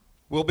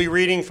We'll be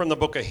reading from the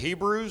book of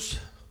Hebrews,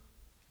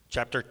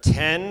 chapter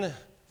 10,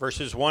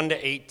 verses 1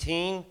 to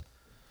 18.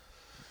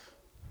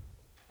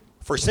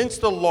 For since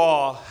the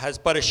law has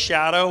but a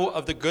shadow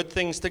of the good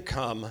things to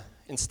come,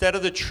 instead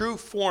of the true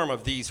form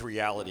of these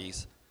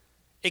realities,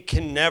 it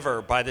can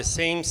never, by the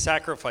same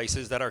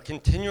sacrifices that are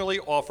continually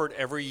offered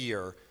every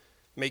year,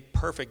 make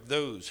perfect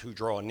those who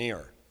draw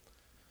near.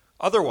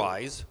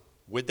 Otherwise,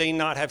 would they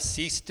not have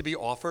ceased to be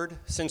offered,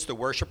 since the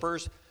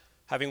worshipers,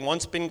 having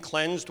once been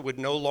cleansed, would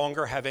no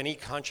longer have any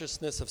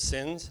consciousness of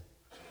sins?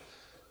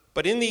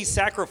 But in these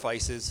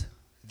sacrifices,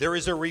 there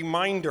is a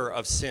reminder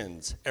of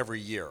sins every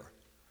year,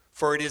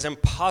 for it is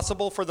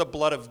impossible for the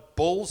blood of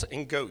bulls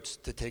and goats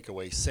to take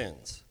away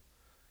sins.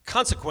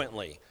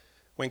 Consequently,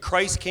 when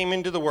Christ came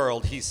into the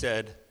world, he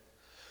said,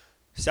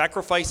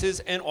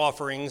 "Sacrifices and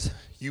offerings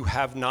you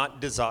have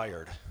not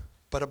desired,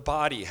 but a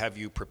body have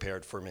you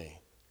prepared for me.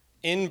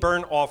 In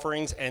burnt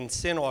offerings and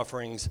sin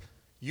offerings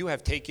you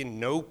have taken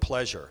no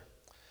pleasure."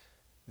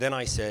 Then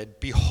I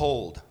said,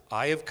 "Behold,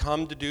 I have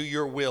come to do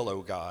your will,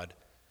 O God,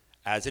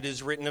 as it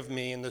is written of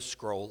me in the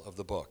scroll of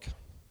the book."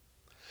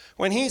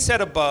 When he said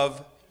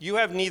above, "You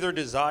have neither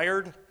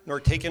desired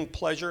nor taken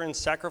pleasure in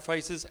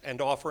sacrifices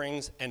and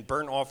offerings and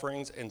burnt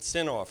offerings and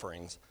sin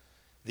offerings,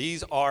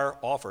 these are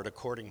offered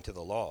according to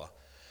the law."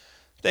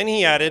 Then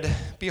he added,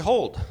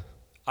 "Behold,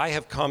 I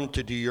have come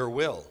to do your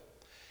will."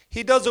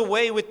 He does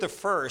away with the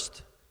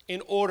first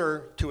in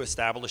order to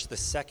establish the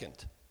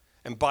second.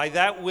 And by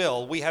that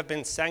will, we have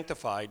been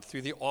sanctified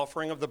through the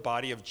offering of the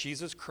body of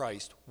Jesus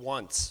Christ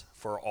once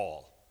for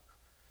all.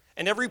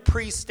 And every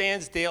priest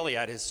stands daily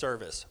at his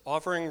service,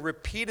 offering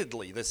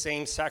repeatedly the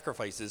same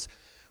sacrifices,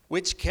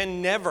 which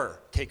can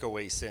never take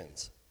away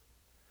sins.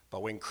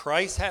 But when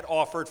Christ had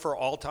offered for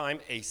all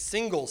time a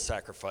single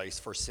sacrifice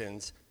for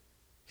sins,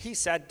 he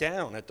sat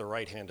down at the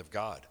right hand of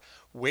God,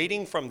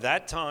 waiting from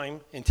that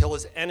time until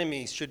his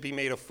enemies should be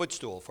made a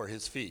footstool for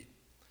his feet.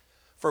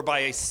 For by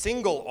a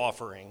single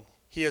offering,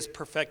 he has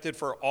perfected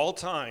for all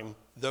time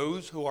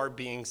those who are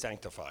being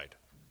sanctified.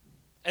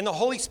 And the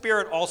Holy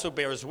Spirit also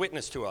bears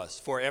witness to us,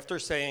 for after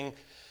saying,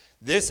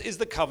 "This is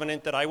the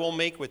covenant that I will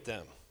make with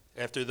them.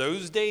 After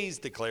those days,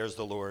 declares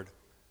the Lord,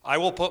 I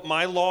will put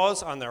my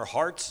laws on their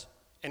hearts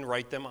and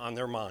write them on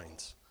their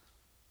minds."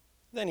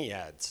 Then he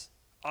adds,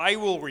 "I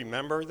will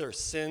remember their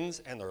sins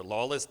and their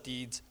lawless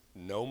deeds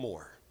no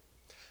more.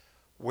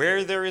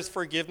 Where there is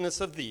forgiveness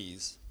of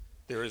these,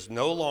 there is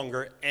no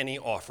longer any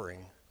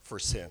offering for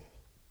sin."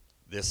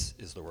 This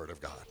is the word of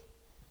God.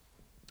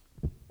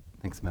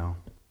 Thanks, Mel.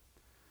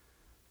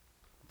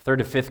 Third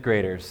to fifth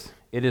graders,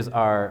 it is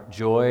our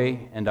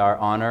joy and our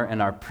honor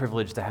and our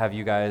privilege to have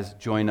you guys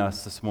join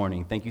us this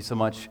morning. Thank you so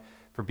much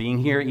for being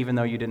here, even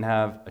though you didn't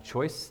have a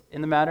choice in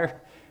the matter.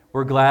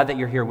 We're glad that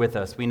you're here with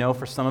us. We know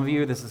for some of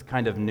you this is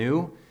kind of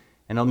new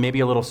and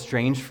maybe a little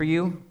strange for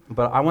you,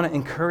 but I want to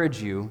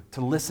encourage you to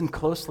listen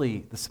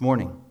closely this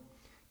morning.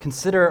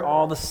 Consider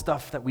all the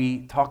stuff that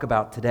we talk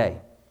about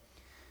today.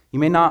 You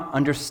may not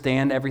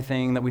understand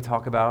everything that we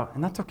talk about,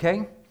 and that's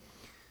okay.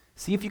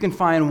 See if you can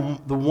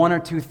find the one or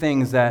two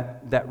things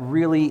that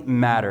really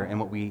matter in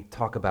what we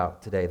talk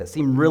about today, that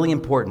seem really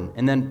important,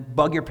 and then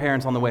bug your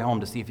parents on the way home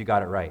to see if you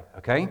got it right,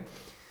 okay?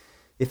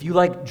 If you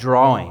like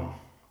drawing,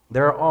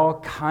 there are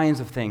all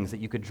kinds of things that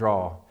you could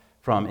draw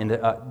from,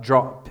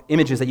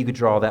 images that you could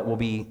draw that will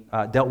be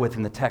dealt with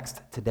in the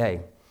text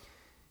today.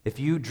 If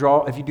you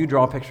do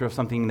draw a picture of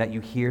something that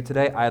you hear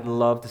today, I'd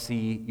love to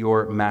see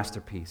your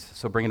masterpiece.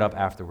 So bring it up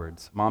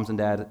afterwards. Moms and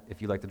dads,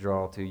 if you like to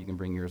draw too, you can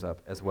bring yours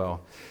up as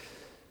well.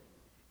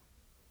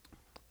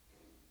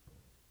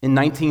 In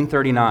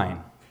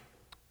 1939,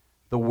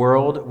 the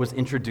world was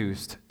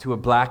introduced to a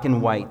black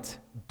and white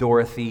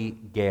Dorothy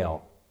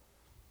Gale.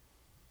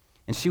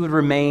 And she would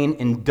remain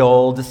in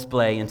dull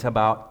display until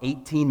about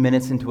 18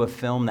 minutes into a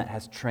film that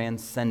has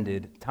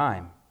transcended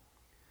time.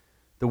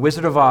 The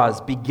Wizard of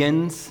Oz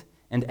begins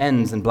and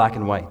ends in black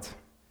and white.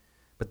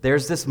 But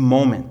there's this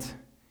moment,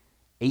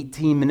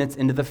 18 minutes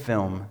into the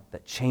film,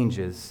 that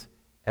changes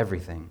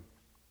everything.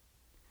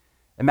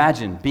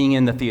 Imagine being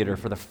in the theater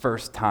for the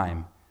first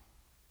time,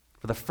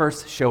 for the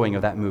first showing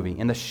of that movie,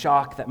 and the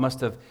shock that must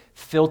have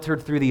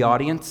filtered through the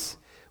audience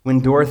when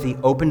Dorothy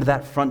opened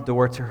that front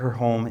door to her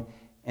home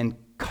and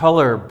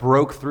color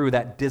broke through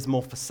that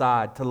dismal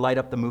facade to light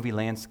up the movie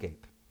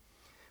landscape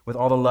with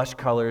all the lush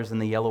colors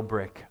and the yellow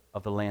brick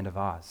of the land of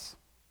Oz.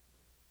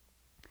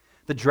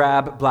 The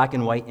drab black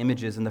and white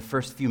images in the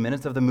first few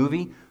minutes of the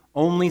movie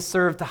only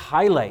served to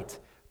highlight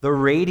the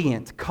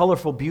radiant,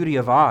 colorful beauty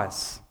of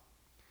Oz.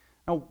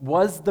 Now,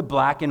 was the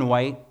black and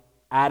white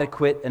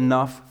adequate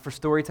enough for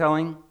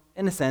storytelling?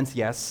 In a sense,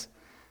 yes,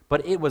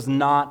 but it was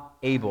not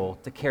able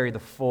to carry the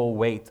full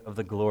weight of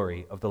the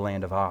glory of the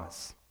land of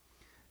Oz,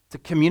 to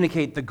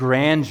communicate the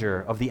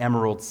grandeur of the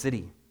Emerald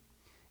City.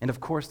 And of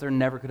course, there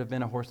never could have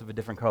been a horse of a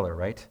different color,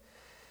 right?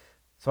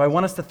 So I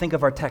want us to think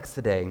of our text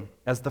today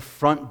as the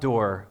front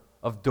door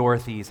of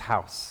Dorothy's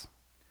house,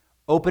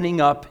 opening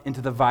up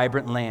into the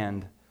vibrant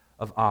land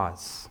of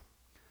Oz.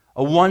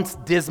 A once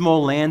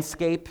dismal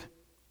landscape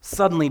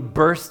suddenly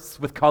bursts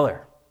with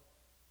color.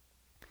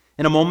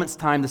 In a moment's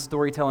time, the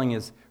storytelling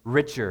is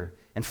richer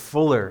and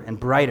fuller and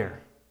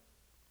brighter.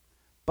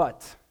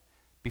 But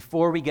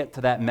before we get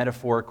to that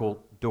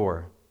metaphorical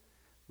door,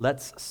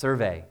 let's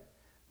survey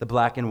the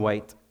black and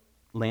white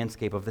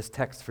landscape of this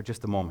text for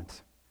just a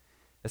moment,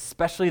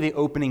 especially the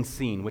opening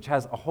scene, which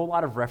has a whole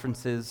lot of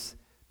references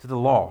to the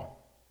law.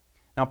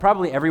 Now,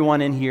 probably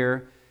everyone in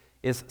here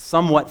is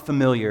somewhat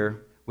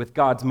familiar with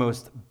God's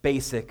most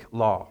basic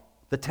law,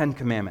 the Ten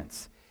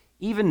Commandments.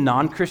 Even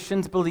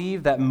non-Christians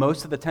believe that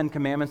most of the Ten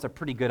Commandments are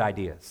pretty good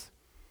ideas.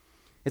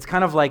 It's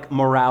kind of like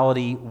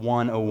Morality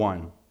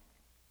 101.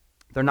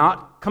 They're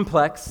not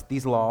complex,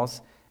 these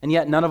laws, and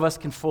yet none of us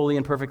can fully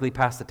and perfectly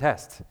pass the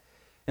test.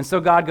 And so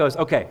God goes,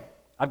 okay,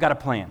 I've got a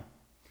plan.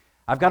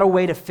 I've got a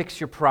way to fix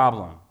your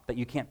problem that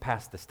you can't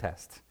pass this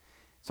test.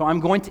 So I'm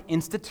going to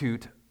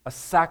institute a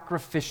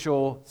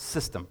sacrificial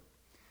system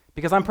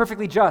because I'm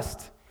perfectly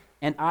just,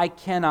 and I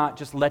cannot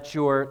just let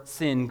your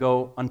sin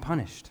go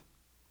unpunished.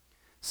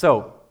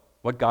 So,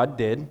 what God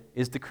did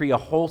is decree a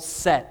whole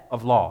set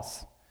of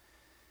laws.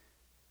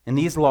 And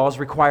these laws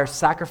require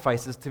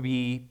sacrifices to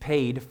be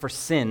paid for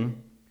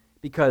sin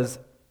because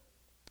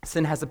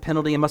sin has a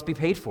penalty and must be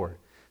paid for.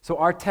 So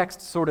our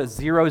text sort of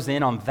zeroes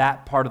in on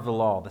that part of the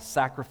law, the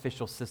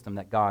sacrificial system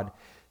that God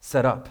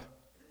set up.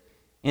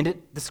 And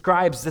it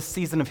describes this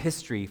season of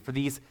history for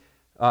these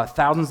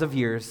thousands of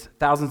years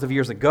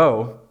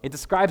ago. It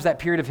describes that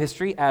period of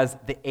history as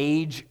the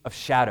age of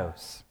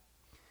shadows.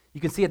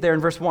 You can see it there in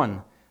verse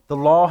 1. The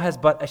law has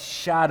but a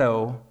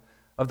shadow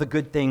of the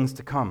good things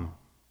to come.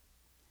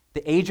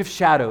 The age of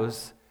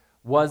shadows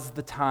was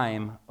the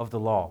time of the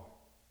law.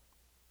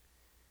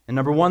 And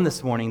number one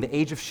this morning, the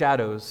age of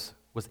shadows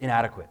was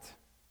inadequate.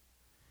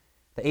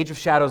 The age of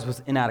shadows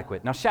was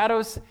inadequate. Now,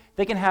 shadows,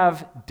 they can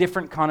have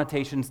different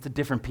connotations to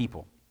different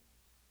people.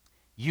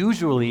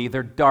 Usually,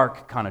 they're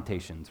dark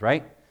connotations,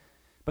 right?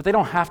 But they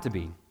don't have to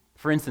be.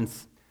 For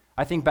instance,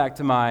 I think back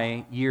to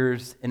my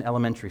years in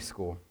elementary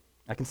school.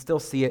 I can still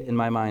see it in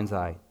my mind's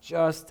eye,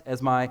 just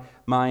as my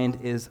mind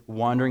is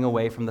wandering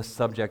away from the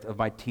subject of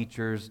my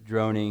teacher's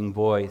droning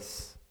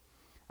voice.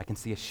 I can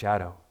see a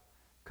shadow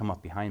come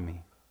up behind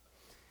me.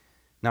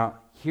 Now,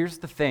 here's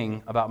the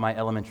thing about my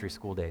elementary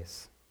school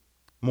days.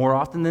 More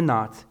often than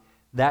not,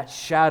 that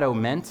shadow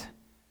meant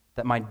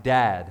that my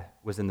dad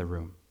was in the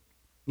room.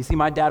 You see,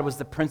 my dad was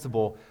the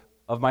principal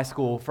of my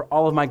school for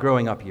all of my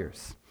growing up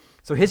years.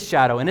 So his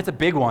shadow, and it's a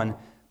big one,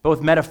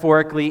 both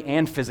metaphorically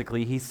and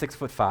physically, he's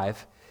 6'5",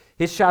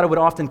 his shadow would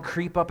often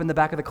creep up in the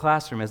back of the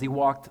classroom as he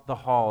walked the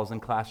halls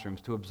and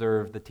classrooms to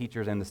observe the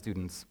teachers and the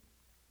students.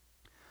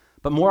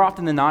 But more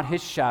often than not,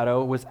 his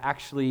shadow was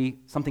actually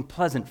something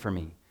pleasant for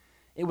me.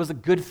 It was a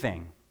good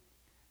thing.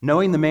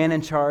 Knowing the man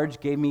in charge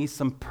gave me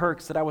some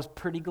perks that I was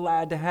pretty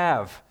glad to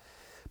have.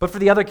 But for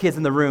the other kids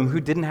in the room who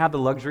didn't have the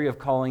luxury of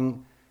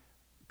calling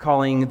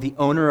the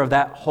owner of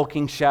that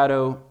hulking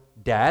shadow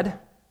Dad,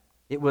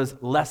 it was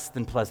less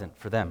than pleasant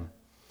for them.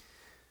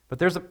 But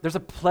there's a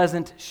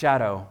pleasant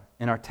shadow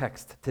in our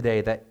text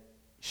today that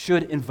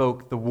should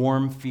invoke the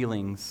warm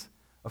feelings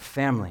of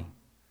family,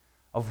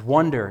 of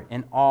wonder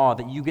and awe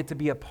that you get to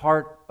be a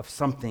part of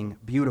something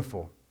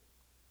beautiful.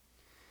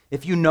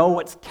 If you know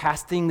what's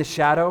casting the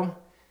shadow,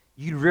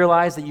 you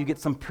realize that you get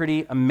some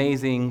pretty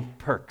amazing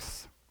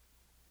perks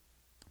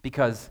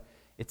because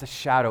it's a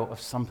shadow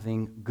of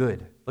something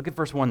good. Look at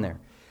verse 1 there.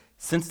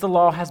 Since the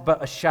law has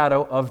but a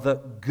shadow of the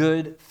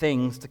good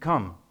things to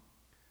come.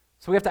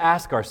 So we have to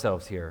ask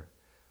ourselves here,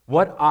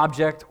 what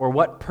object or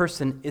what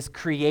person is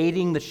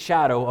creating the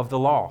shadow of the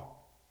law?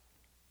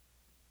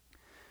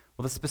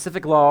 Well, the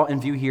specific law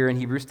in view here in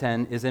Hebrews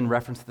 10 is in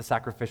reference to the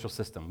sacrificial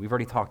system. We've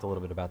already talked a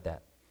little bit about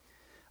that.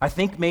 I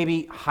think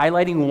maybe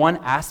highlighting one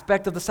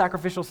aspect of the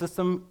sacrificial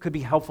system could be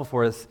helpful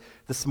for us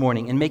this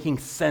morning in making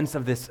sense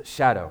of this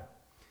shadow.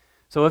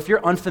 So if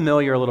you're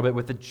unfamiliar a little bit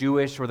with the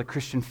Jewish or the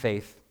Christian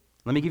faith,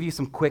 let me give you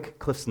some quick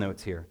Cliff's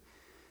Notes here.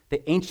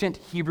 The ancient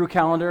Hebrew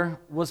calendar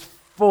was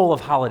full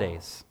of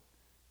holidays.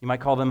 You might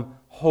call them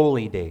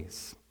holy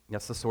days.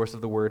 That's the source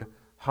of the word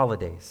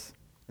holidays.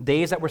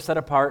 Days that were set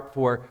apart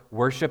for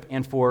worship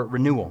and for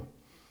renewal.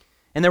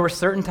 And there were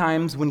certain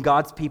times when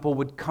God's people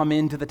would come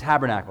into the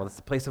tabernacle. That's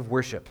the place of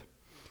worship.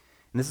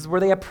 And this is where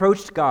they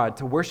approached God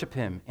to worship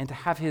him and to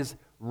have his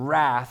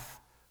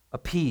wrath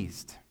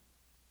appeased.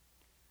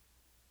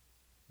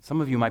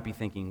 Some of you might be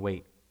thinking,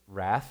 wait,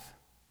 wrath?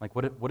 Like,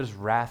 what does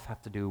wrath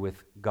have to do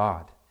with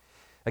God?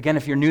 Again,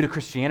 if you're new to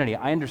Christianity,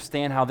 I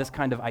understand how this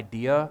kind of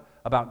idea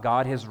about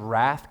God, his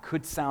wrath,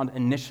 could sound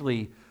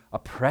initially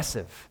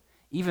oppressive,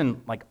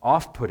 even like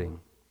off-putting.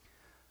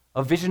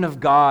 A vision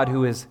of God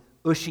who is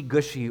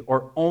ushy-gushy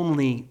or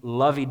only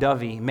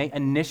lovey-dovey may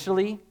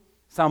initially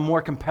sound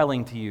more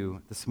compelling to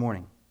you this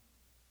morning.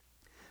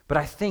 But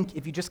I think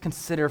if you just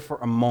consider for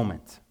a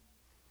moment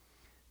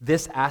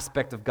this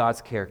aspect of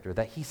God's character,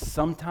 that he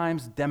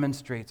sometimes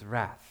demonstrates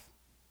wrath,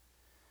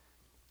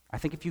 I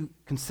think if you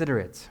consider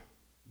it,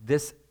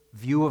 this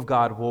view of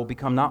God will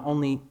become not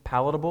only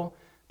palatable,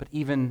 but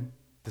even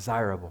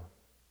desirable.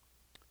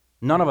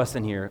 None of us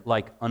in here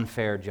like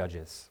unfair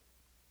judges.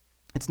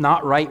 It's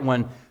not right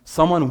when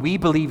someone we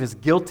believe is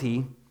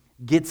guilty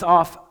gets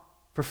off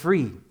for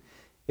free.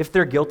 If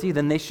they're guilty,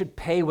 then they should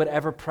pay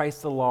whatever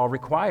price the law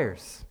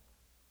requires.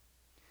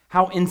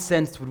 How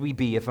incensed would we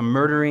be if a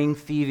murdering,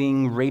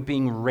 thieving,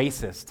 raping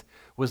racist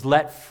was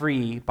let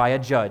free by a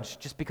judge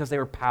just because they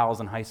were pals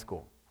in high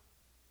school?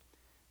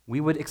 We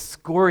would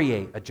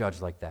excoriate a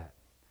judge like that,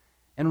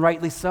 and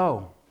rightly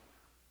so.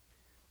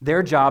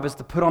 Their job is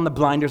to put on the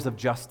blinders of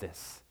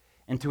justice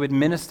and to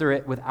administer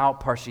it without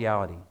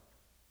partiality.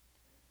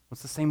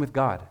 It's the same with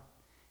God.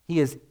 He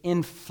is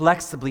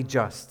inflexibly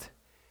just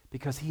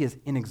because he is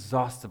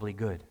inexhaustibly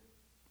good.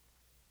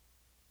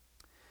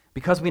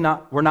 Because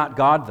we're not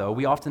God, though,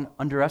 we often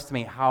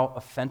underestimate how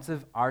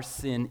offensive our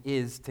sin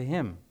is to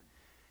him.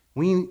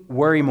 We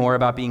worry more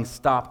about being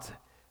stopped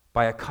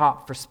by a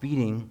cop for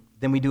speeding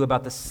than we do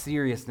about the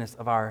seriousness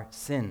of our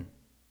sin.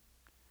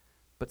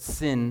 But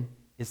sin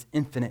is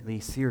infinitely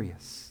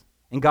serious.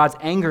 And God's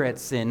anger at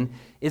sin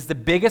is the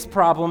biggest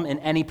problem in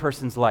any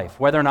person's life,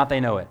 whether or not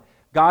they know it.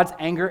 God's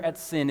anger at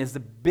sin is the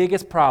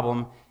biggest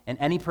problem in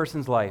any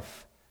person's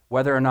life,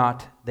 whether or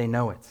not they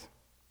know it.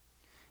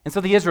 And so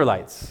the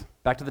Israelites,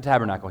 back to the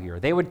tabernacle here,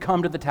 they would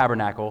come to the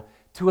tabernacle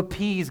to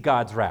appease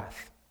God's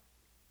wrath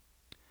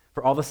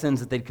for all the sins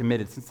that they'd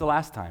committed since the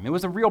last time. It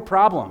was a real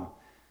problem,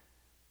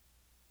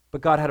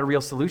 but God had a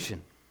real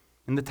solution.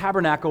 And the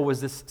tabernacle was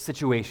this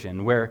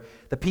situation where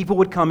the people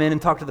would come in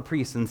and talk to the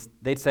priests, and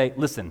they'd say,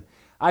 listen,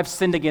 I've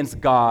sinned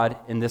against God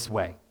in this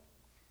way.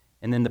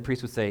 And then the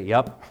priest would say,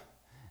 yep,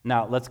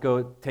 now let's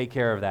go take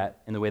care of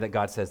that in the way that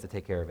God says to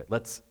take care of it.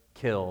 Let's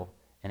kill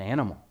an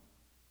animal.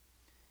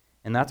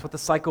 And that's what the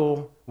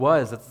cycle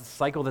was. That's the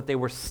cycle that they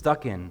were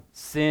stuck in.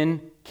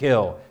 Sin,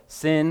 kill.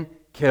 Sin,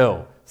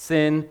 kill.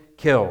 Sin,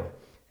 kill.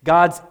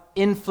 God's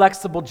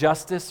inflexible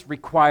justice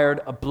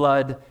required a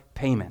blood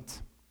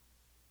payment.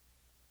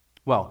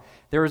 Well,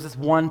 there was this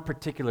one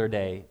particular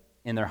day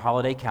in their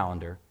holiday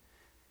calendar.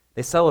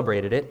 They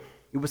celebrated it.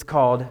 It was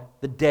called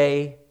the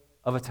Day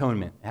of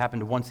Atonement. It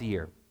happened once a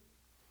year.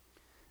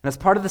 And as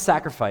part of the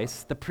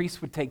sacrifice, the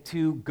priest would take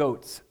 2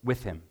 goats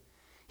with him.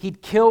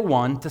 He'd kill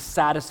one to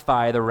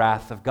satisfy the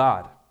wrath of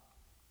God.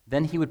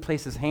 Then he would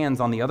place his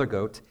hands on the other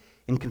goat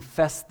and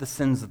confess the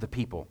sins of the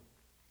people.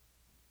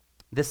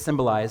 This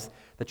symbolized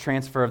the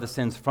transfer of the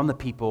sins from the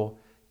people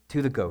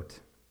to the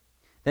goat.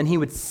 Then he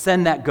would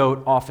send that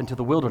goat off into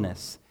the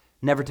wilderness,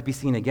 never to be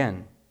seen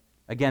again,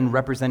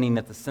 representing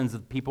that the sins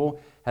of the people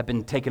have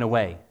been taken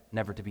away,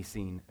 never to be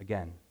seen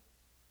again.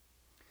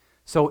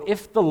 So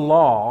if the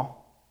law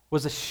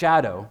was a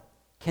shadow,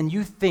 can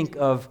you think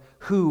of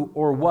who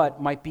or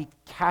what might be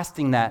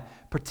casting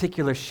that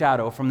particular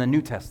shadow from the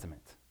New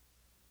Testament?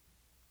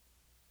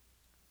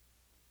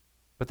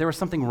 But there was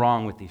something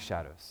wrong with these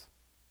shadows,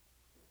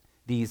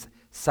 these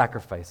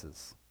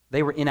sacrifices.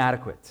 They were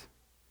inadequate.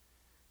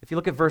 If you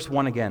look at verse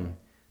 1 again,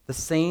 the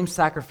same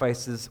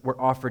sacrifices were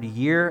offered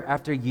year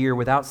after year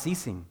without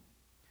ceasing,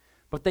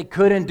 but they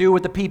couldn't do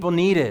what the people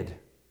needed.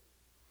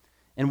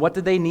 And what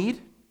did they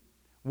need?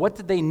 What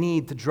did they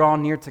need to draw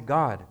near to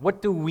God?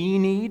 What do we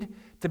need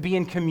to be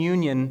in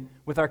communion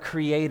with our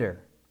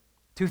Creator?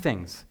 2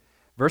 things.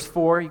 Verse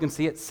 4, you can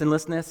see it,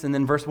 sinlessness, and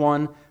then verse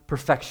 1,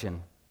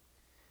 perfection.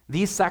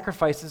 These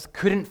sacrifices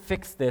couldn't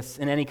fix this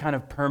in any kind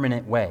of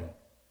permanent way.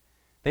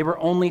 They were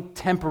only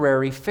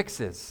temporary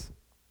fixes.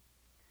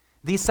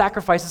 These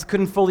sacrifices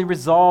couldn't fully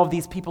resolve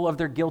these people of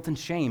their guilt and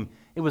shame.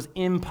 It was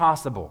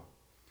impossible.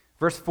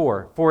 Verse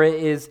 4, for it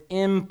is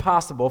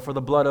impossible for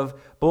the blood of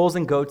bulls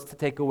and goats to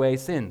take away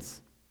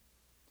sins.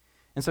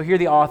 And so here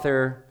the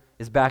author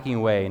is backing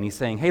away, and he's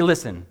saying, hey,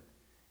 listen,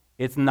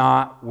 it's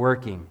not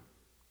working.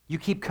 You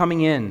keep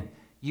coming in.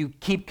 You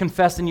keep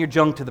confessing your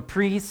junk to the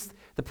priest.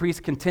 The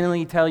priests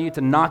continually tell you to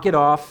knock it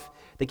off.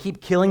 They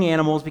keep killing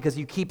animals because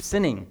you keep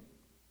sinning.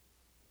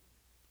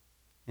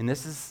 And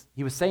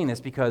he was saying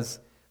this because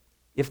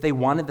if they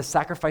wanted the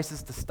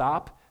sacrifices to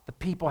stop, the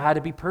people had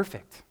to be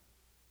perfect.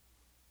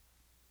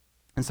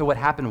 And so what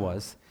happened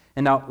was,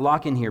 and now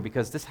lock in here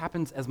because this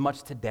happens as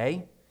much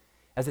today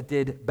as it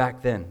did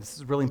back then. This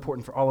is really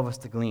important for all of us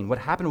to glean. What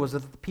happened was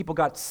that the people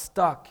got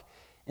stuck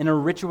in a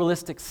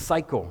ritualistic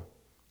cycle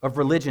of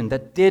religion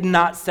that did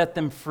not set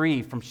them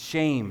free from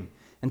shame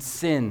and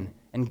sin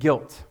and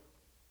guilt.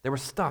 They were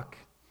stuck.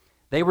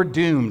 They were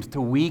doomed to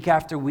week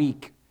after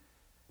week,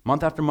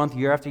 month after month,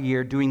 year after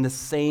year, doing the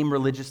same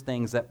religious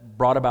things that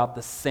brought about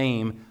the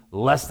same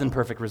less than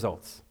perfect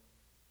results.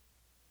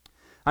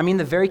 I mean,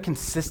 the very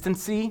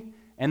consistency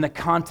and the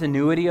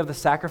continuity of the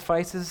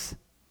sacrifices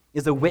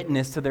is a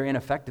witness to their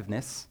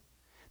ineffectiveness.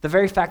 The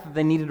very fact that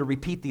they needed to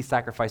repeat these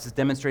sacrifices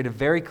demonstrated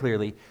very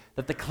clearly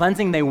that the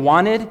cleansing they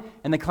wanted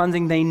and the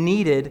cleansing they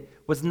needed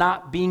was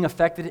not being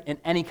effected in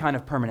any kind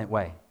of permanent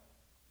way.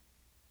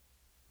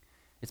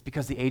 It's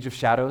because the age of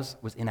shadows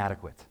was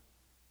inadequate.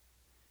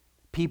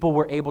 People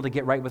were able to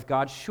get right with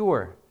God,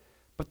 sure,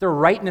 but their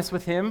rightness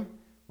with Him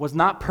was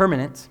not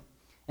permanent,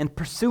 and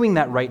pursuing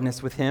that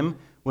rightness with Him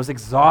was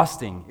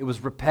exhausting. It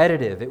was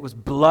repetitive. It was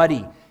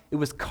bloody. It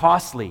was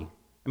costly.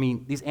 I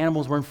mean, these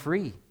animals weren't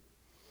free.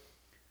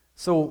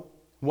 So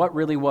what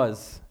really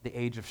was the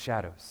age of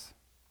shadows?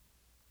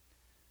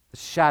 The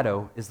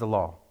shadow is the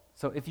law.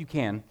 So if you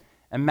can,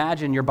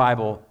 imagine your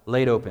Bible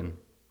laid open.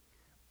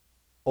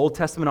 Old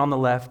Testament on the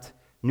left,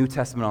 New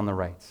Testament on the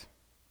right.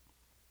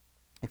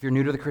 If you're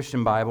new to the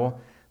Christian Bible,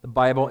 the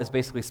Bible is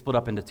basically split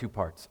up into two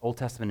parts, Old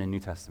Testament and New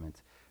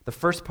Testament. The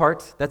first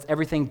part, that's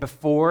everything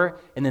before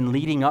and then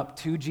leading up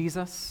to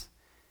Jesus.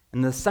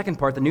 And the second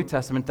part, the New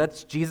Testament,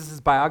 that's Jesus'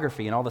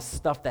 biography and all the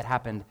stuff that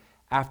happened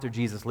after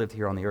Jesus lived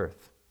here on the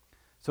earth.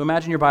 So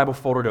imagine your Bible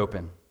folded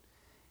open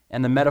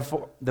and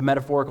the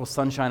metaphorical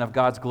sunshine of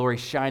God's glory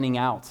shining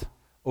out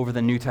over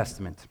the New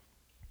Testament.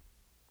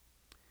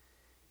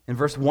 And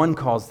verse 1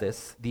 calls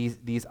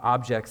these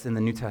objects in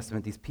the New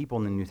Testament, these people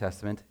in the New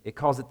Testament, it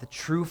calls it the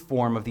true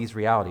form of these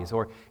realities,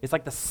 or it's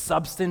like the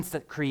substance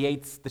that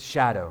creates the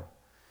shadow.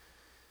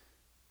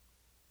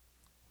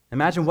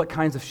 Imagine what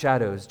kinds of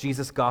shadows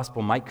Jesus'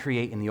 gospel might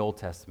create in the Old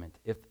Testament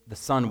if the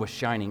sun was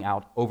shining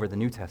out over the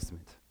New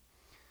Testament.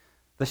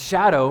 The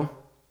shadow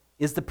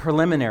is the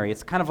preliminary.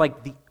 It's kind of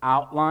like the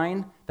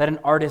outline that an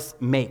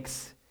artist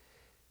makes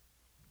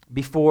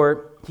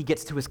before he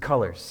gets to his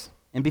colors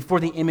and before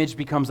the image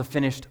becomes a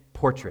finished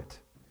portrait.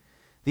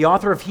 The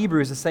author of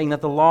Hebrews is saying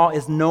that the law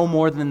is no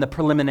more than the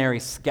preliminary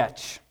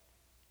sketch.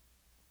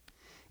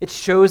 It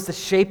shows the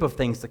shape of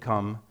things to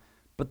come,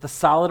 but the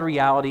solid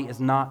reality is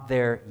not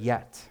there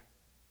yet.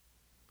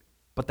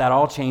 But that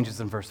all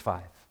changes in verse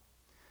 5.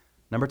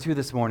 Number 2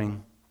 this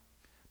morning,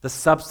 the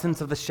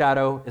substance of the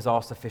shadow is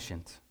all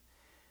sufficient.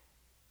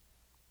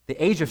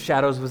 The age of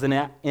shadows was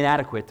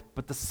inadequate,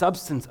 but the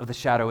substance of the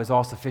shadow is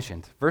all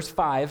sufficient. Verse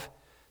 5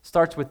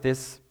 starts with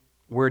this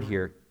word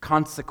here,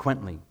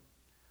 consequently.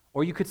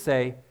 Or you could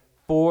say,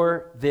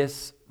 for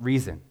this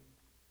reason.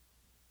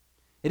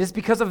 It is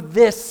because of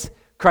this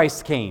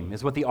Christ came,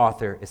 is what the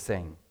author is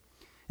saying.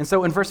 And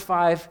so in verse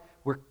 5,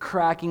 we're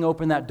cracking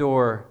open that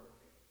door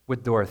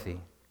with Dorothy.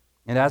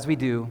 And as we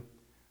do,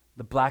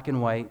 the black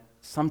and white,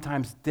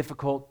 sometimes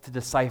difficult to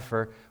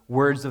decipher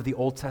words of the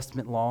Old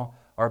Testament law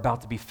are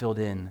about to be filled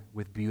in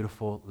with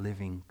beautiful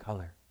living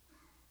color.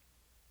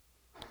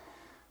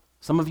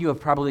 Some of you have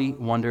probably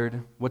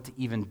wondered what to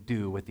even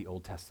do with the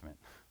Old Testament.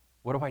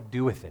 What do I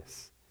do with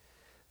this?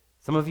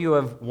 Some of you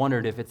have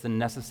wondered if it's a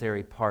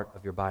necessary part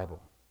of your Bible.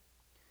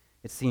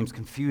 It seems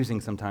confusing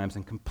sometimes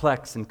and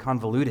complex and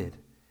convoluted.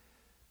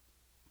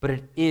 But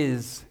it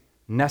is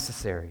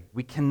necessary.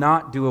 We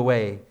cannot do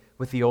away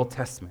with the Old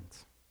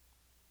Testament.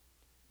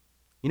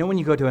 You know when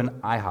you go to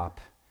an IHOP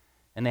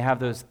and they have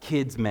those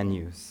kids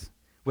menus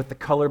with the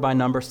color by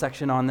number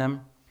section on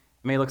them?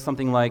 It may look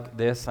something like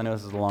this. I know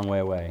this is a long way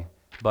away,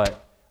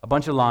 but a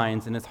bunch of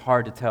lines and it's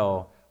hard to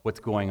tell what's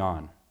going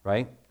on,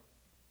 right?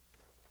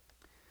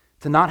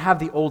 To not have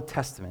the Old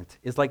Testament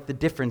is like the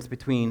difference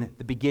between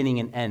the beginning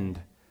and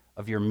end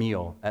of your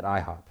meal at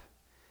IHOP.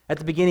 At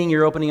the beginning,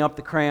 you're opening up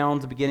the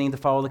crayons, beginning to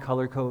follow the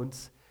color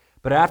codes.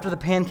 But after the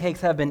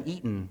pancakes have been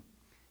eaten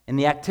and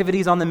the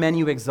activities on the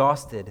menu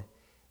exhausted,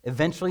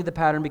 eventually the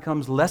pattern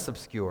becomes less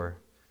obscure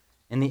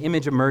and the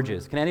image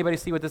emerges. Can anybody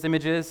see what this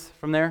image is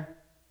from there?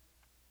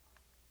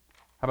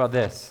 How about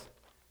this?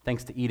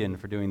 Thanks to Eden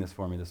for doing this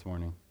for me this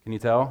morning. Can you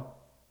tell?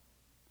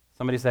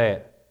 Somebody say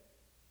it.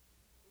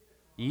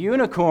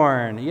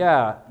 Unicorn.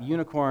 Yeah,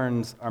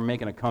 unicorns are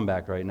making a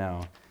comeback right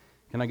now.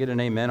 Can I get an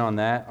amen on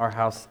that? Our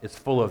house is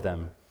full of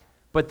them.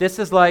 But this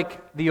is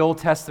like the Old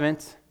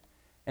Testament,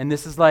 and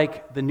this is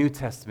like the New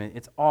Testament.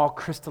 It's all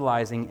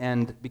crystallizing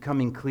and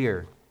becoming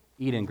clear.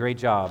 Eden, great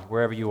job,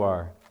 wherever you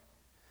are.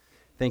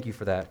 Thank you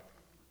for that.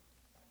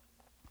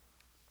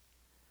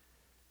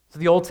 So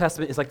the Old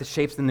Testament is like the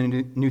shapes in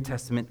the New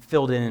Testament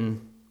filled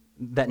in,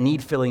 that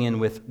need filling in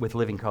with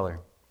living color.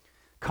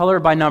 Color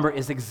by number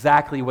is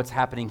exactly what's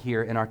happening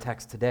here in our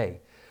text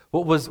today.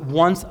 What was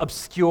once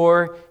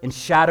obscure and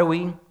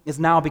shadowy is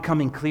now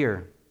becoming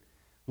clear.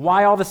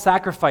 Why all the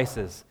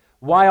sacrifices?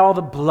 Why all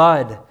the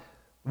blood?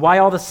 Why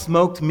all the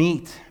smoked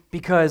meat?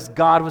 Because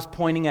God was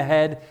pointing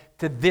ahead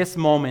to this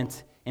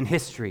moment in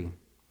history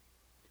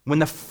when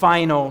the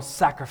final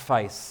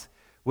sacrifice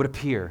would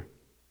appear.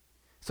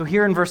 So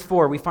here in verse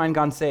 4, we find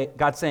God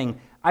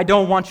saying, I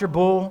don't want your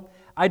bull.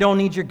 I don't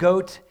need your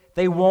goat.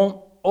 They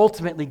won't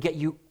ultimately get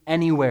you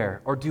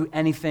anywhere or do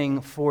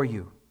anything for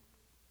you.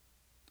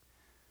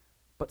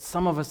 But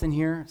some of us in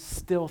here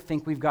still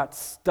think we've got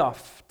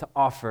stuff to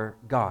offer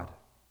God.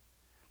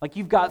 Like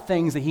you've got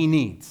things that he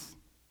needs.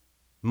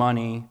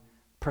 Money,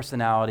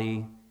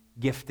 personality,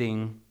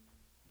 gifting.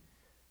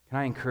 Can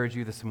I encourage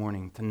you this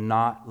morning to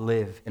not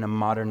live in a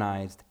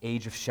modernized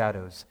age of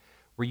shadows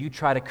where you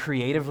try to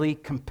creatively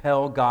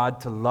compel God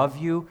to love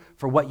you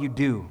for what you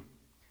do?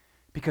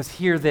 Because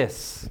hear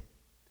this.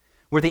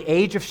 Where the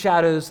age of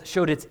shadows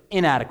showed its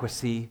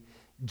inadequacy,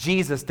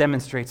 Jesus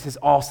demonstrates his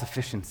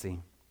all-sufficiency.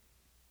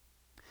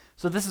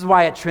 So this is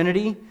why at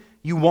Trinity,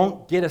 you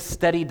won't get a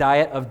steady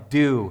diet of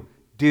do.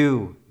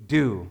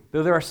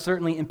 Though there are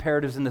certainly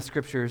imperatives in the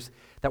scriptures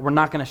that we're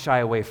not going to shy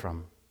away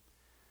from.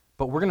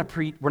 But we're not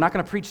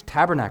going to preach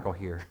tabernacle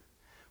here.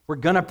 We're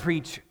going to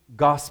preach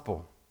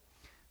gospel.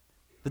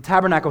 The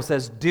tabernacle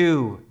says,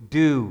 do,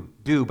 do,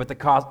 do, but the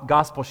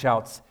gospel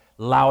shouts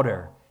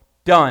louder,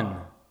 done,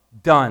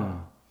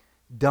 done,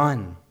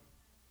 done.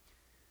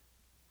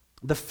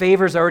 The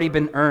favor's already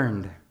been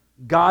earned.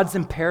 God's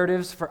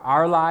imperatives for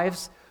our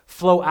lives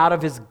flow out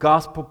of his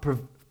gospel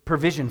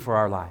provision for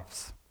our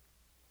lives.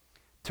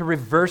 To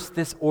reverse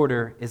this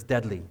order is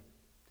deadly.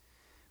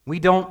 We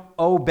don't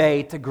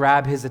obey to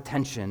grab his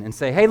attention and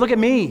say, hey, look at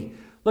me.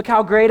 Look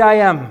how great I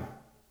am.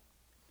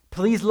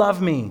 Please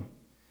love me.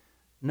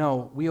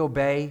 No, we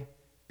obey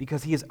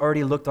because he has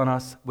already looked on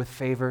us with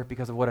favor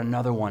because of what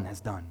another one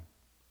has done.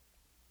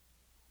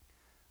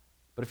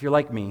 But if you're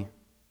like me,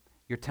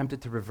 you're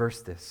tempted to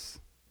reverse this.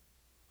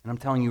 And I'm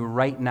telling you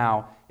right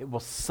now, it will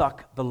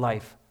suck the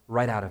life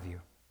right out of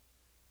you.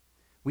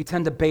 We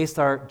tend to base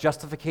our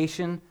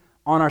justification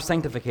on our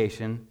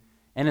sanctification,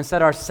 and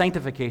instead our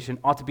sanctification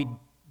ought to be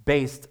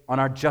based on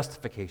our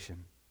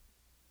justification.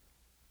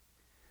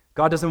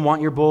 God doesn't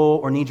want your bull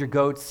or need your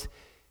goats.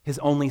 His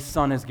only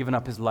Son has given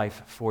up his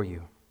life for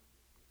you.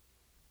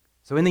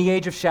 So in the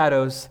age of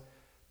shadows,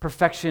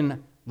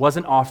 perfection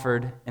wasn't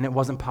offered and it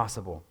wasn't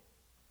possible.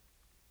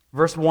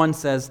 Verse 1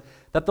 says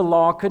that the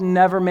law could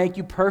never make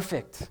you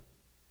perfect.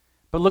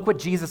 But look what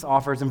Jesus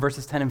offers in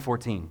verses 10 and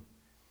 14.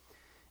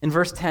 In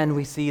verse 10,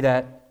 we see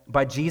that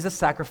by Jesus'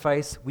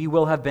 sacrifice, we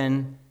will have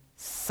been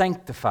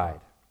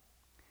sanctified.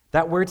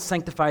 That word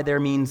sanctified there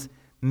means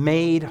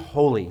made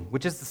holy,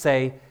 which is to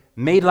say,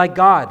 made like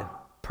God,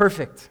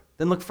 perfect.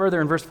 Then look further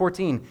in verse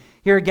 14.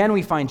 Here again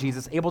we find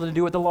Jesus able to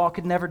do what the law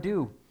could never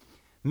do,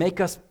 make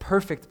us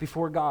perfect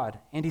before God,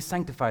 and he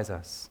sanctifies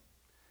us.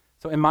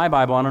 So in my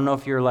Bible, I don't know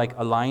if you're like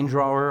a line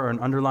drawer or an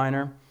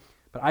underliner,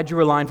 but I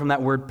drew a line from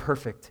that word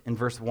perfect in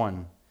verse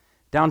 1,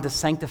 down to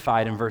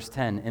sanctified in verse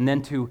 10, and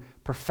then to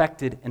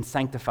perfected and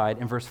sanctified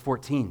in verse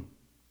 14.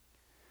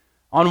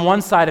 On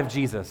one side of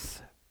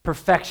Jesus,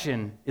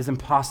 perfection is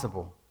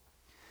impossible.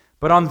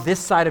 But on this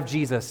side of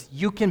Jesus,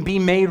 you can be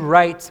made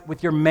right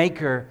with your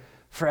Maker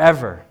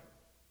forever.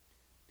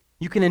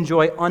 You can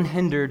enjoy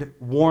unhindered,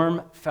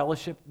 warm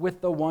fellowship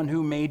with the one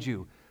who made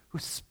you, who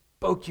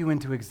spoke you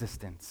into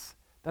existence.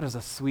 That is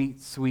a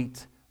sweet,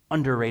 sweet,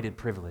 underrated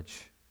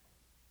privilege.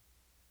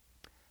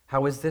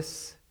 How is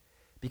this?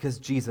 Because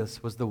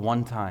Jesus was the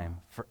one-time,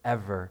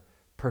 forever,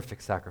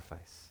 perfect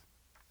sacrifice.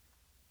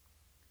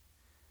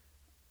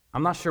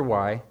 I'm not sure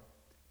why,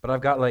 but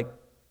I've got like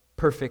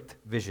perfect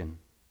vision.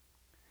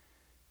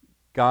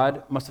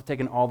 God must have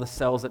taken all the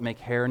cells that make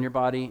hair in your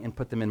body and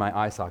put them in my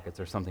eye sockets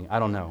or something. I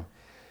don't know.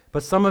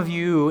 But some of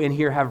you in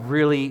here have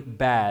really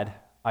bad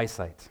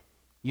eyesight.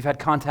 You've had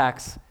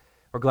contacts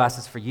or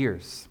glasses for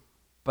years.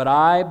 But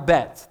I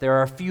bet there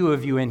are a few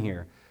of you in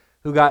here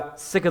who got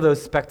sick of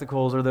those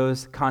spectacles or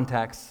those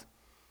contacts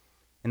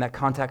and that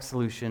contact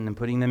solution and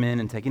putting them in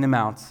and taking them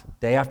out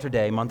day after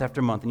day, month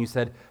after month, and you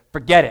said,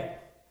 forget it.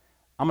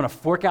 I'm going to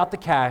fork out the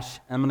cash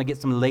and I'm going to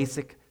get some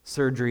LASIK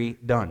surgery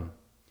done.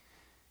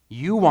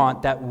 You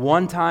want that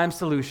one-time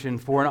solution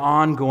for an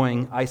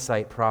ongoing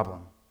eyesight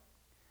problem.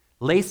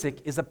 LASIK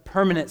is a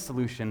permanent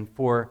solution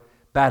for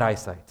bad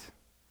eyesight.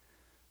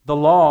 The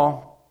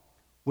law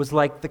was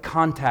like the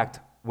contact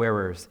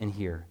wearers in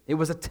here. It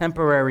was a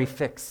temporary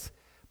fix,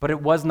 but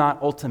it was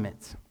not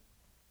ultimate.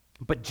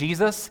 But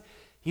Jesus,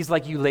 he's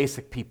like you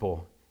LASIK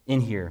people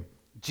in here.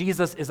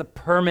 Jesus is a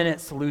permanent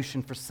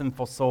solution for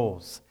sinful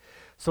souls.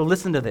 So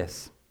listen to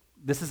this.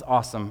 This is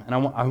awesome, and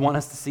I want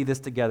us to see this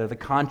together, the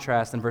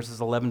contrast in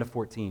verses 11 to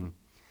 14.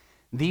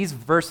 These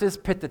verses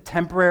pit the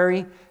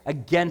temporary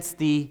against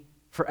the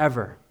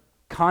forever.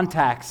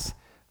 Contacts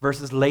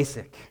versus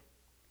LASIK.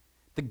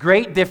 The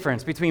great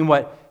difference between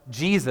what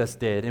Jesus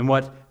did and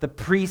what the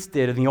priest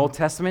did in the Old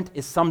Testament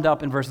is summed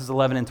up in verses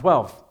 11 and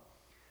 12.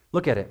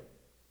 Look at it.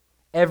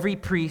 Every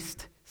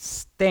priest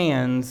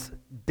stands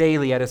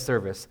daily at his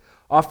service,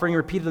 offering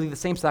repeatedly the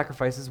same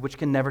sacrifices which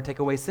can never take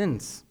away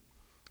sins.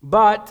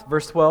 But,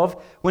 verse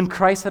 12, when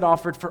Christ had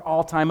offered for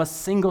all time a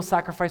single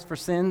sacrifice for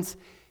sins,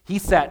 he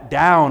sat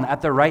down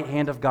at the right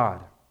hand of God.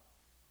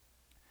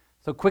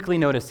 So quickly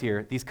notice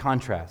here these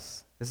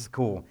contrasts. This is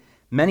cool.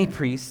 Many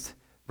priests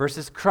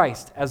versus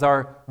Christ as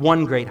our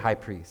one great high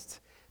priest.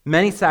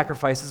 Many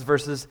sacrifices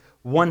versus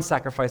one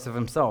sacrifice of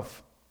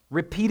himself.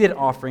 Repeated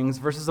offerings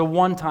versus a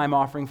one-time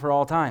offering for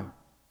all time.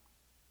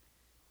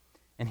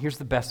 And here's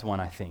the best one,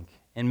 I think,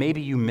 and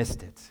maybe you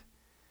missed it.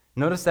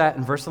 Notice that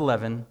in verse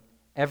 11,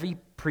 every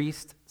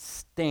priest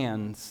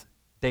stands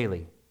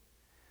daily.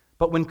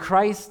 But when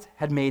Christ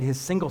had made his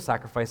single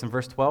sacrifice in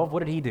verse 12, what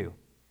did he do?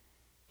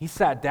 He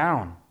sat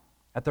down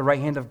at the right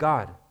hand of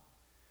God.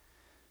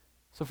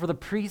 So for the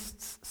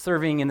priests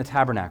serving in the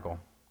tabernacle,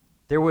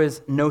 there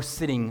was no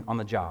sitting on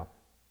the job.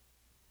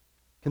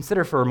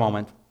 Consider for a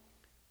moment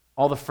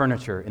all the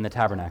furniture in the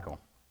tabernacle.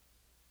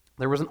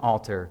 There was an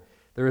altar.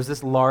 There was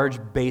this large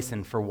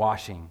basin for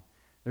washing.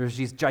 There was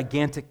these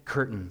gigantic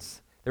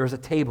curtains. There was a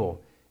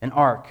table, an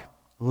ark,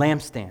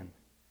 lampstand.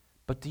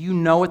 But do you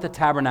know what the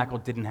tabernacle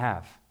didn't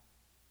have?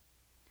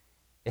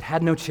 It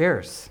had no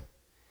chairs.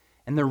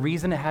 And the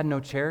reason it had no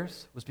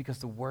chairs was because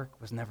the work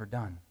was never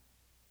done.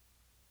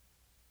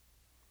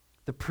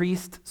 The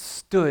priest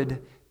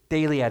stood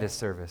daily at his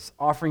service,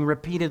 offering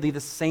repeatedly the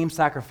same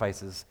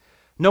sacrifices.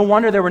 No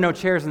wonder there were no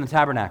chairs in the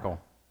tabernacle,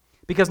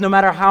 because no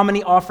matter how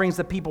many offerings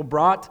the people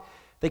brought,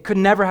 they could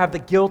never have the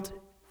guilt,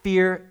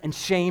 fear, and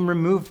shame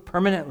removed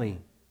permanently.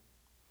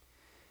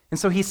 And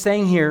so he's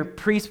saying here,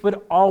 priests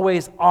would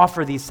always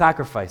offer these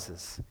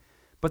sacrifices,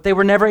 but they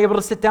were never able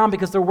to sit down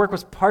because their work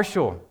was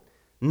partial,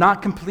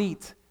 not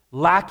complete,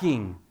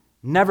 lacking,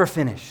 never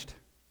finished.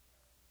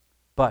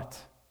 But,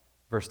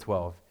 verse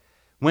 12,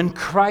 when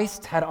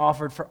Christ had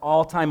offered for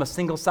all time a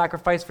single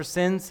sacrifice for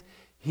sins,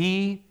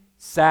 he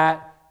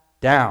sat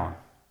down.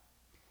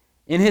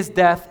 In his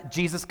death,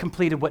 Jesus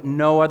completed what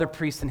no other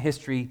priest in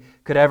history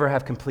could ever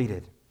have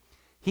completed.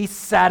 He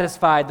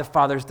satisfied the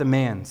Father's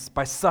demands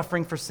by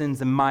suffering for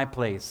sins in my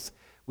place.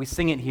 We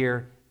sing it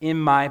here, in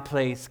my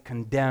place,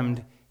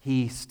 condemned,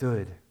 he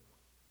stood.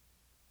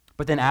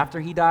 But then after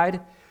he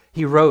died,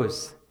 he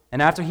rose.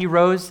 And after he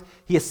rose,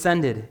 he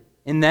ascended.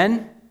 And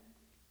then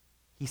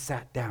he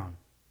sat down.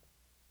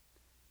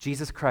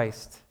 Jesus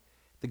Christ,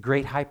 the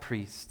great high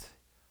priest,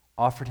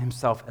 offered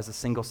himself as a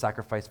single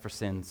sacrifice for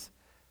sins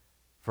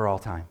for all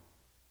time.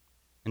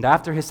 And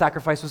after his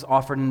sacrifice was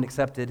offered and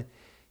accepted,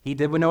 he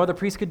did what no other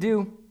priest could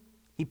do.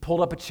 He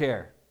pulled up a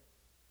chair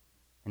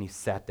and he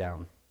sat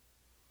down.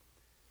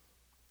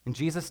 And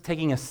Jesus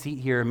taking a seat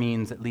here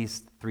means at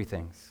least three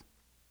things.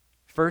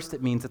 First,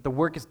 it means that the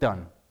work is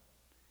done.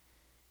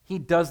 He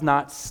does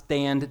not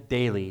stand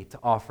daily to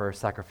offer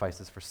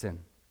sacrifices for sin.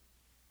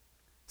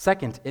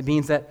 Second, it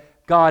means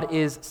that God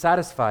is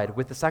satisfied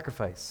with the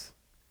sacrifice.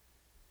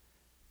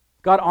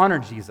 God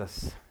honored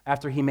Jesus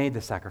after he made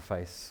the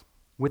sacrifice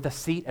with a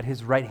seat at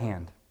his right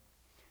hand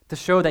to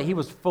show that he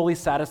was fully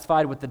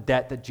satisfied with the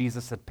debt that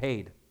Jesus had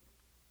paid.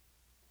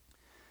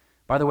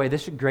 By the way,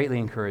 this should greatly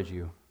encourage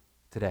you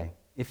today.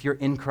 If you're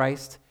in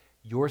Christ,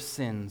 your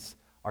sins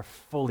are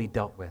fully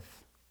dealt with.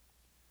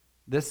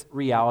 This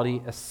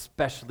reality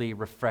especially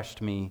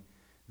refreshed me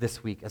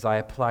this week as I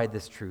applied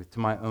this truth to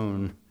my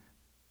own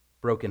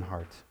broken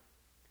heart.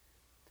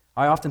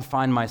 I often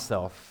find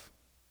myself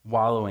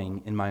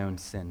wallowing in my own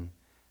sin.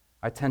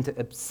 I tend to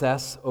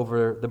obsess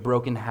over the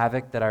broken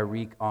havoc that I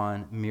wreak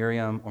on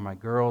Miriam or my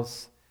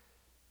girls,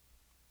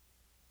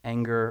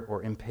 anger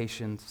or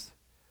impatience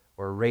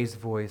or a raised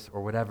voice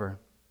or whatever.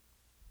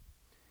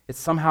 It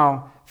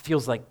somehow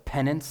feels like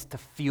penance to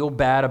feel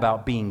bad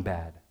about being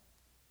bad.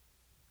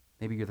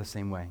 Maybe you're the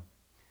same way.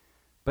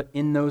 But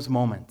in those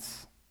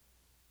moments,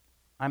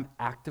 I'm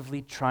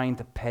actively trying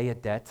to pay a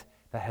debt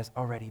that has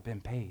already been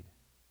paid.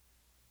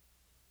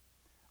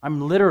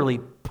 I'm literally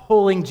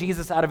pulling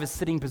Jesus out of his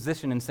sitting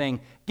position and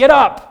saying, "Get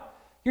up!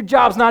 Your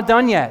job's not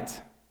done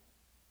yet."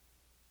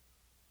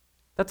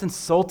 That's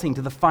insulting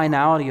to the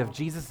finality of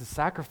Jesus'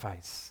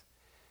 sacrifice.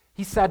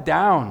 He sat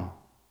down.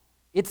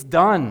 It's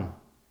done.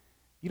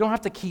 You don't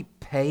have to keep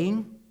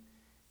paying.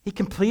 He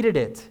completed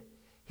it.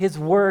 His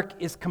work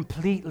is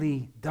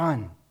completely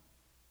done.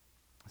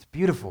 It's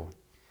beautiful.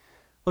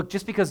 Look,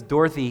 just because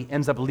Dorothy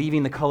ends up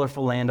leaving the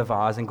colorful land of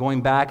Oz and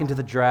going back into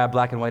the drab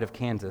black and white of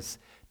Kansas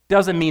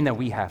doesn't mean that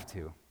we have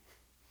to.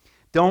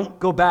 Don't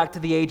go back to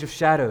the age of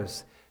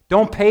shadows.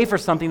 Don't pay for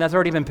something that's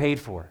already been paid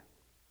for.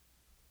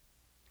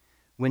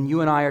 When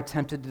you and I are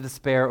tempted to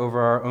despair over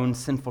our own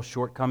sinful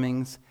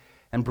shortcomings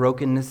and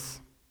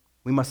brokenness,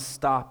 we must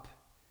stop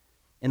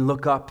and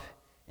look up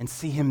and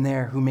see him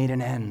there who made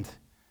an end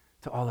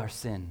to all our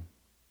sin.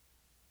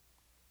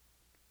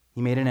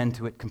 He made an end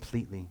to it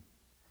completely.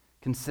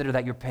 Consider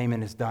that your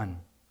payment is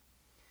done.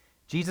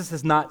 Jesus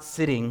is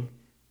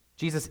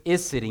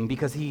sitting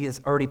because he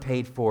has already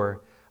paid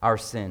for our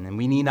sin, and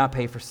we need not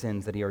pay for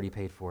sins that he already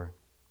paid for.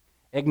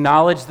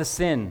 Acknowledge the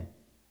sin.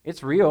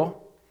 It's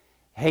real.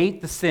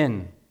 Hate the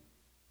sin.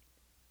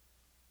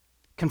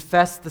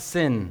 Confess the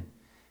sin.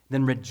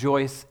 Then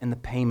rejoice in the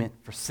payment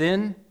for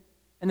sin,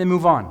 and then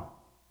move on.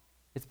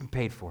 It's been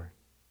paid for.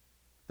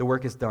 The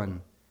work is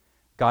done.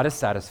 God is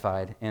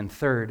satisfied. And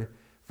third,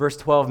 verse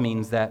 12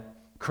 means that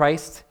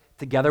Christ,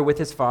 together with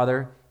his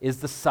Father,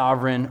 is the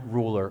sovereign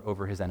ruler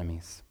over his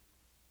enemies.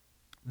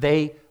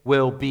 They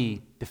will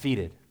be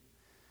defeated.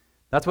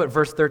 That's what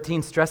verse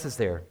 13 stresses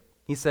there.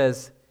 He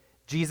says,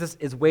 Jesus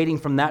is waiting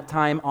from that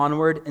time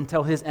onward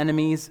until his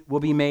enemies will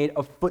be made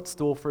a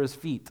footstool for his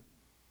feet.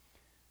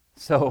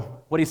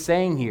 So what he's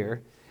saying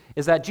here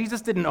is that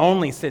Jesus didn't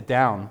only sit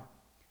down.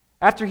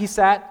 After he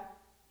sat,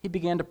 he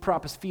began to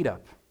prop his feet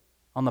up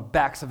on the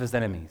backs of his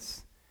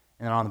enemies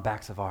and on the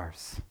backs of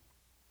ours.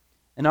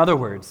 In other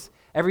words,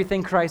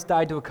 everything Christ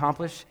died to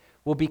accomplish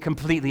will be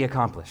completely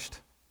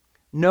accomplished.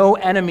 No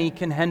enemy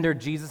can hinder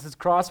Jesus'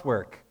 cross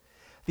work.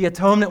 The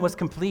atonement was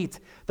complete.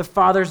 The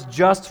Father's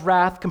just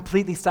wrath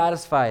completely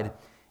satisfied.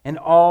 And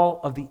all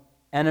of the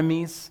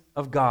enemies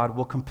of God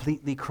will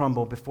completely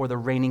crumble before the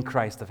reigning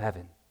Christ of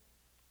heaven.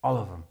 All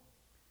of them.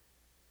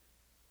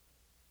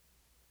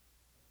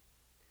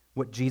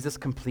 What Jesus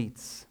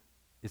completes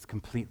is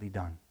completely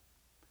done.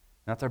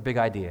 That's our big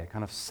idea. It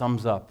kind of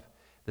sums up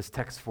this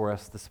text for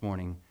us this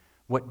morning.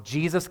 What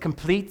Jesus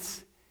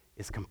completes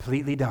is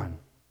completely done.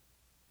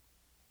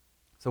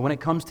 So when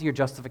it comes to your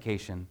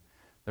justification,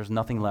 There's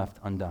nothing left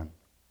undone.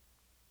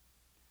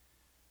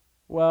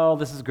 Well,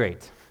 this is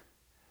great.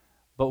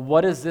 But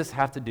what does this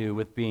have to do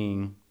with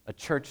being a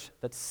church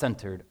that's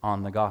centered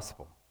on the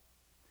gospel?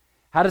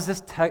 How does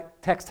this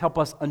text help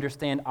us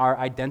understand our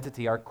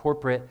identity, our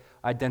corporate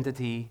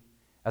identity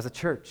as a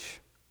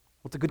church?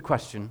 Well, it's a good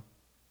question.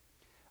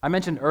 I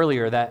mentioned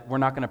earlier that we're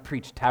not going to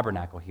preach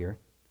tabernacle here.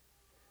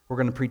 We're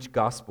going to preach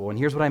gospel, and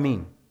here's what I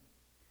mean.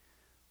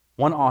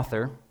 One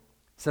author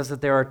says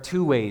that there are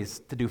two ways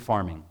to do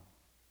farming.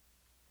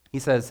 He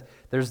says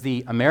there's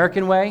the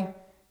American way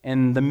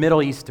and the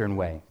Middle Eastern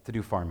way to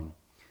do farming.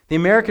 The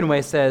American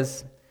way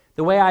says,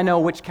 the way I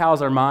know which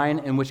cows are mine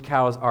and which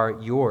cows are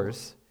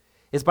yours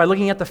is by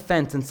looking at the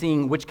fence and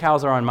seeing which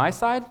cows are on my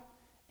side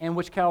and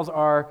which cows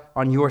are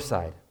on your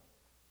side.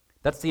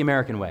 That's the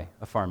American way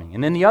of farming.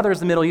 And then the other is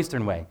the Middle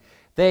Eastern way.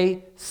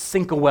 They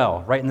sink a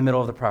well right in the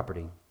middle of the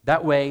property.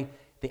 That way,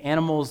 the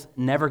animals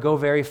never go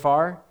very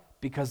far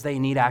because they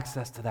need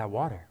access to that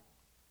water.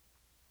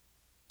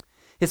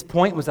 His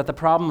point was that the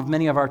problem of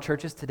many of our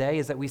churches today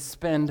is that we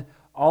spend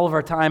all of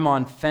our time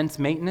on fence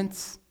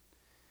maintenance.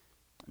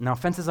 Now,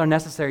 fences are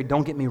necessary,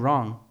 don't get me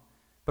wrong,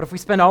 but if we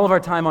spend all of our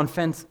time on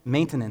fence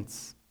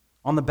maintenance,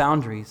 on the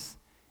boundaries,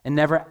 and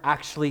never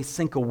actually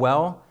sink a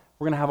well,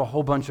 we're going to have a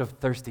whole bunch of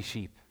thirsty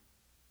sheep.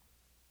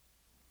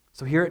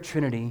 So here at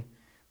Trinity,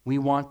 we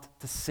want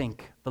to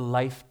sink the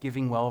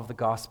life-giving well of the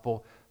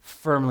gospel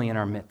firmly in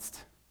our midst,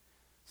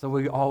 so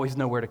we always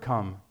know where to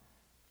come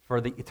for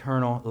the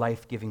eternal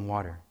life-giving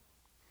water.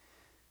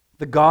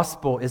 The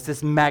gospel is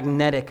this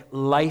magnetic,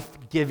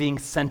 life-giving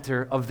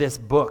center of this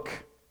book,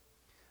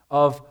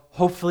 of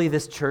hopefully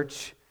this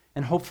church,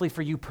 and hopefully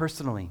for you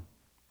personally.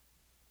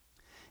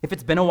 If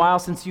it's been a while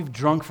since you've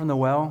drunk from the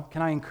well,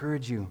 can I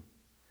encourage you?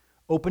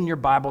 Open your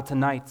Bible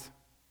tonight,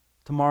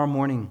 tomorrow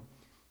morning.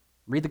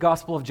 Read the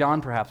Gospel of John,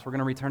 perhaps. We're going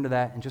to return to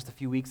that in just a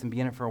few weeks and be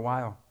in it for a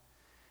while.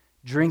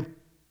 Drink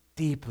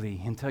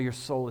deeply until your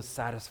soul is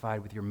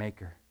satisfied with your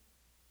Maker.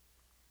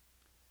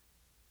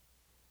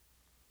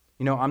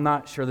 You know, I'm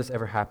not sure this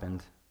ever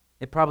happened.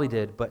 It probably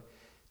did, but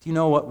do you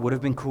know what would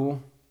have been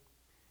cool?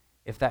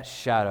 If that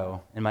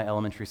shadow in my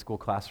elementary school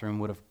classroom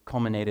would have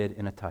culminated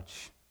in a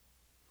touch.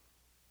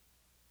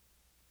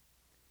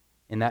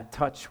 And that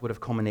touch would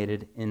have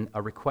culminated in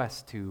a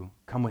request to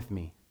come with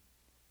me.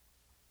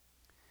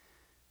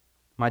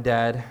 My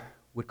dad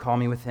would call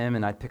me with him,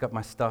 and I'd pick up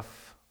my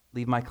stuff,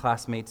 leave my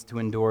classmates to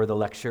endure the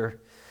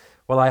lecture,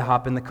 while I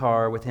hop in the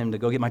car with him to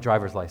go get my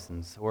driver's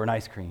license or an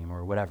ice cream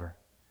or whatever.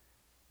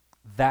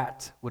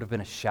 That would have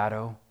been a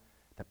shadow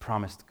that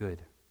promised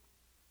good.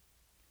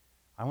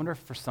 I wonder if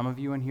for some of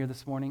you in here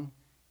this morning,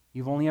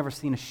 you've only ever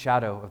seen a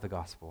shadow of the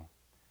gospel.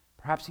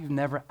 Perhaps you've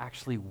never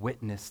actually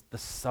witnessed the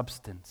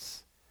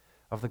substance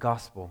of the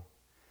gospel.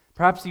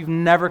 Perhaps you've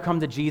never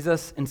come to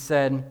Jesus and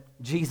said,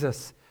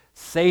 Jesus,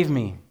 save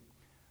me,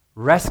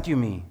 rescue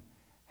me,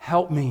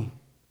 help me.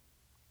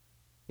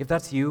 If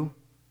that's you,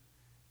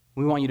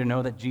 we want you to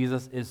know that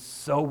Jesus is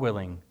so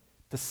willing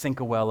to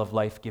sink a well of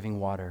life-giving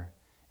water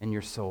in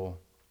your soul.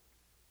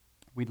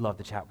 We'd love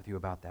to chat with you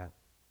about that.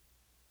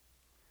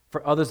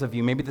 For others of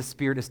you, maybe the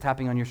Spirit is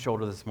tapping on your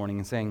shoulder this morning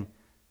and saying,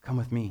 come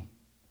with me.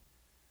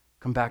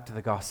 Come back to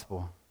the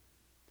gospel.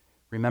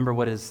 Remember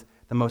what is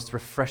the most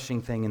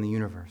refreshing thing in the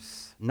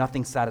universe.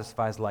 Nothing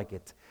satisfies like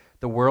it.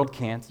 The world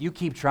can't. You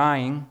keep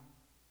trying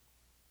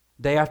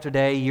day after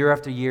day, year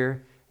after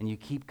year, and you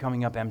keep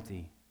coming up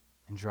empty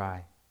and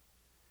dry.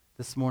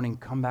 This morning,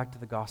 come back to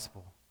the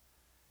gospel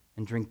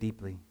and drink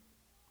deeply.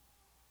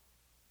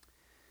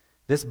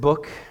 This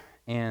book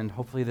and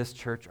hopefully this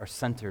church are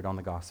centered on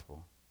the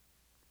gospel,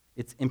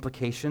 its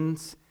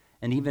implications,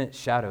 and even its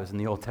shadows in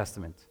the Old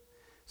Testament.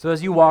 So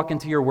as you walk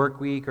into your work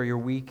week or your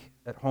week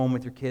at home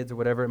with your kids or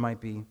whatever it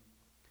might be,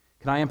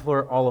 can I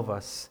implore all of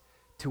us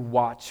to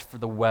watch for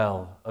the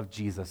well of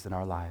Jesus in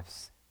our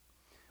lives?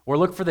 Or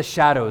look for the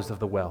shadows of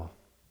the well.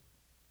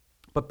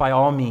 But by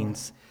all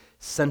means,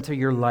 center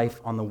your life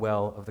on the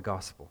well of the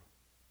gospel.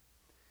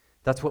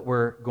 That's what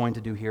we're going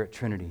to do here at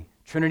Trinity.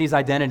 Trinity's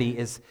identity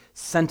is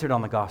centered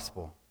on the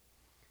gospel.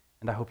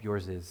 And I hope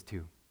yours is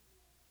too.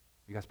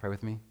 You guys pray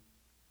with me?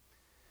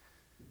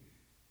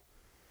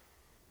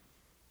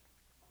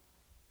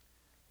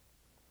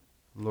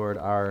 Lord,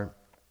 our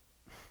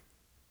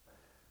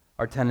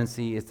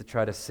tendency is to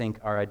try to sink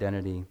our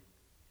identity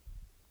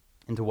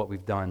into what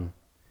we've done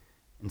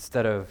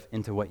instead of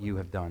into what you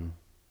have done.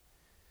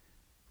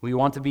 We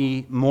want to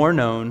be more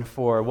known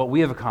for what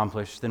we have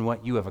accomplished than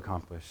what you have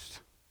accomplished.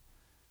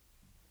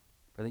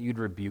 Pray that you'd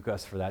rebuke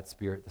us for that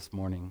spirit this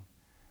morning,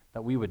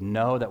 that we would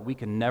know that we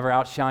can never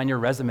outshine your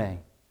resume.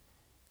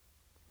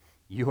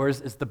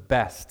 Yours is the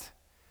best,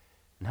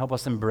 and help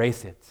us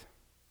embrace it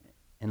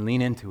and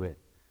lean into it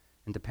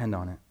and depend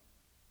on it.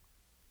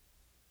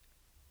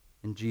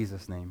 In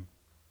Jesus' name,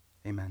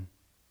 amen.